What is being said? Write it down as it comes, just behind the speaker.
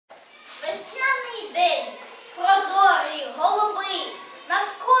день, прозорий, голубий,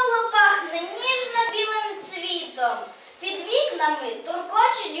 навколо пахне ніжно-білим цвітом. Під вікнами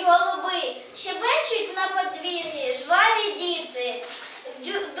туркочуть голуби, щебечуть на подвір'ї жваві діти.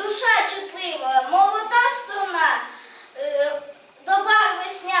 Душа чутлива, мов та струна, до бар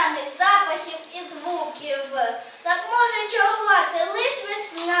весняних запахів і звуків. Так може чарувати лиш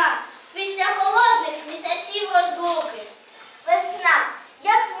весна, після холодних місяців розлуки. Весна,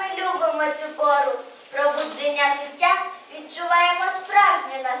 як ми любимо цю пору, пробудження життя відчуваємо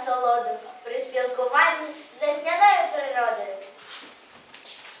справжню насолоду при спілкуванні з весняною природою.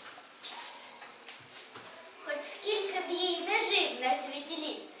 Хоч скільки б їй не жив на світі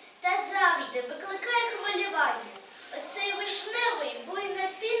літ, та завжди викликає хвилювання. Оцей вишневий,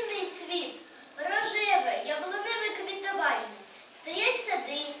 буйно-пінний цвіт, рожеве, яблуневе квітування. Стоять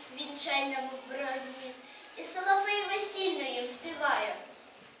сади в вінчальному вбранні, і соловей весільно їм співає.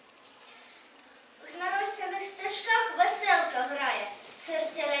 На розсяних стежках веселка грає,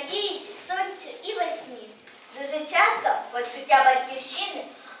 серця радіють сонцю і весні. Дуже часто почуття батьківщини,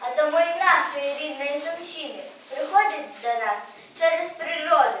 а тому й нашої рідної Сумщини, приходять до нас через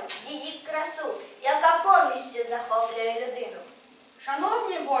природу, її красу, яка повністю захоплює людину.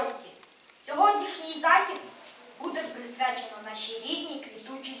 Шановні гості, сьогоднішній захід буде присвячено нашій рідній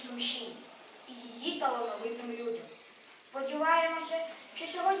квітучій Сумщині і її талановитим людям. Сподіваємося, що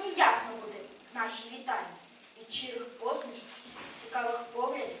сьогодні ясно буде наші вітання від щирих посмішок, цікавих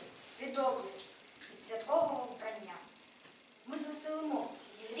поглядів, від оплесків, від святкового вбрання. Ми звеселимо,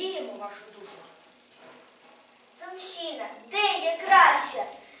 зігріємо вашу душу. Сумщина, де є краща,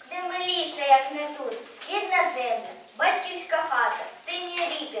 де миліша, як не тут, рідна земля, батьківська хата, сині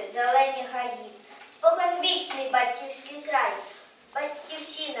ріки, зелені гаї, споконвічний батьківський край.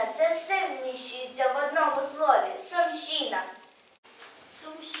 Батьківщина – це все вміщується в одному слові – Сумщина.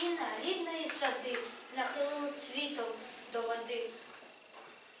 Сумщина рідної сади нахилила цвітом до води.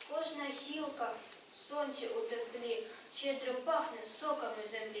 Кожна гілка сонці у теплі, щедро пахне соками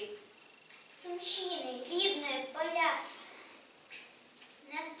землі. Сумщини рідної поля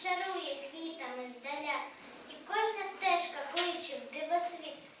нас чарує квітами здаля, і кожна стежка кличе в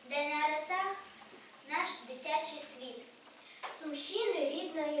дивосвіт, де на росах наш дитячий світ. Сумщини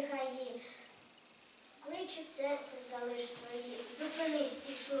рідної гаї кличуть серце залиш свої. Зупинись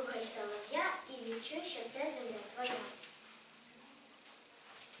і слухай солов'я, і відчуй, що це земля твоя.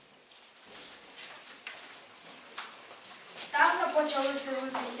 Давно почали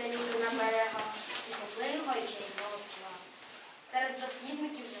селитися люди на берегах і поплинного і чарівного села. Серед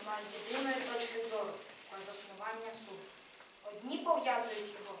дослідників немає єдиної точки зору про заснування Сум. Одні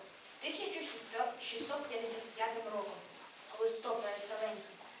пов'язують його з 1655 роком, коли 100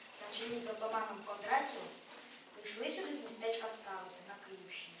 переселенців на чолі з отаманом Кондратєвим прийшли сюди з містечка Ставити на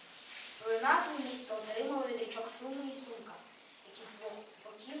Київщині. Свою назву місто отримало від річок Суми і Сумка, які з двох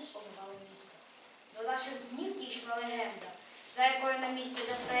боків омивали місто. До наших днів дійшла легенда, за якою на місці,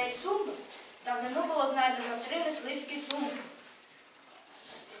 де стоять Суми, давнину було знайдено 3 мисливські сумки.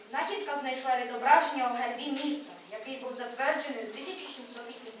 Знахідка знайшла відображення у гербі міста, який був затверджений у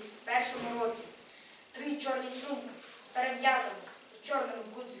 1781 році. 3 чорні сумки з перев'язаними і чорними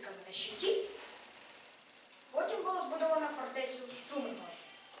гудзиками на щиті. Потім було збудовано фортецю Суминого.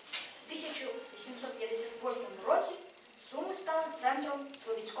 У 1858 році Суми стали центром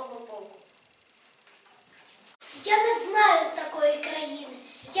Слов'янського полку. Я не знаю такої країни,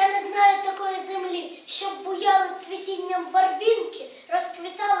 я не знаю такої землі, щоб буяли цвітінням барвінки,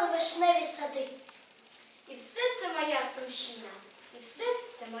 розквітали вишневі сади. І все це моя Сумщина, і все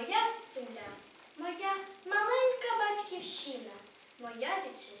це моя земля, моя маленька батьківщина, моя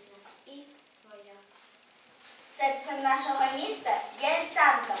вітчизна і твоя. Серцем нашого міста є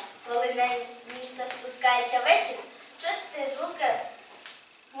альтанка. Коли на місто спускається вечір, чути звуки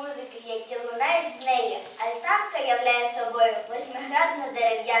музики, які лунають з неї. Альтанка являє собою 8-градну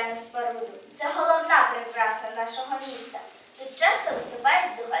дерев'яну споруду. Це головна прикраса нашого міста. Тут часто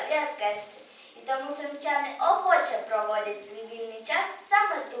виступають духові оркестри. І тому сумчани охоче проводять свій вільний час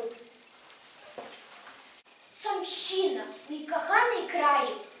саме тут. Сумщина, мій коханий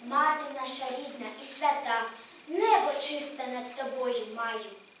краю, мати наша рідна і свята, небо чисте над тобою маю,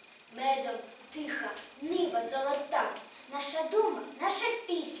 медом тиха, нива золота. Наша дума, наша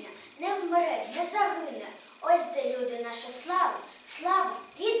пісня не вмре, не загине. Ось де люди наша слава, слава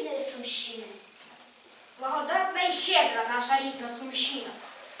рідної Сумщини. Благодатна і щедра наша рідна Сумщина,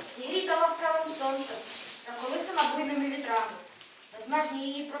 зігріта ласкавим сонцем, заколисана буйними вітрами, безмежні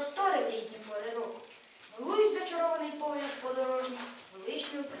її простори в різні пори року, милують зачарований погляд подорожніх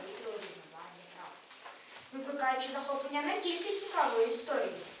величною привітлою рівноваги трав, викликаючи захоплення не тільки цікавою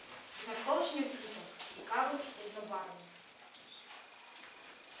історією, і навколишнім світом,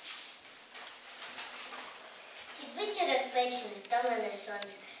 безпечне, втомлене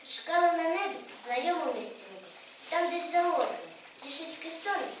сонце. Шукала на небі знайому місцинку. Там десь за горами, трішечки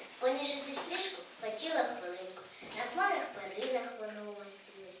сонце, поніжитись ліжку хотіла хвилинку. На хмарах перинах воно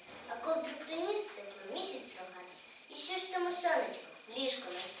умостилось, а ковдру приніс тепло місяць рогатий. І що ж тому сонечко в ліжко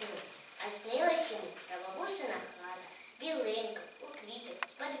наснилось? А снилась йому прабабусина хата, біленька, у квітах,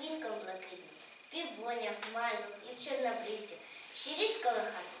 з барвінком блакитним, півонях, мальвах і в чорнобривцях. Щирість коло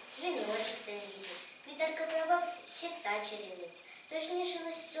хати, дзвіночок тендітний, квітарка прабабці ще та чарівниця. Тож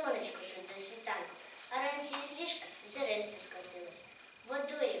ніжилось сонечко тут до світанку, а ранці із ліжка джерельце скотилось.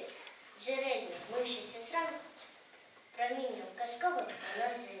 Водою джерельно вмившися зранку, промінням казковим воно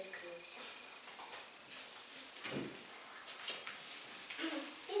заіскрилося.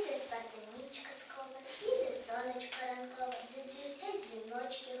 Піде спати ніч казкова, зійде сонечко ранкове, задзюрчать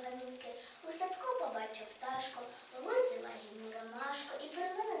дзвіночки гомінки, у садку побачив пташку, в лузі лагідну ромашку і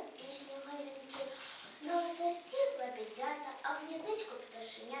прилинуть пісню гомінки. На озерці лебедята, а в гніздечку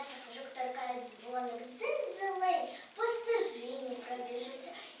пташенята, жук торкає дзвоник, дзень зелень, по стежині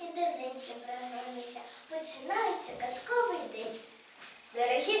пробіжуся і дененьки прогонюся. Починається казковий день.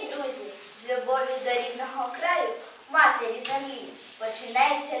 Дорогі друзі, з любові до рідного краю, матері землі,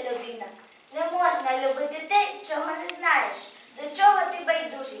 починається людина. Не можна любити те, чого не знаєш, до чого ти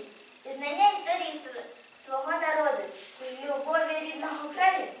байдужий.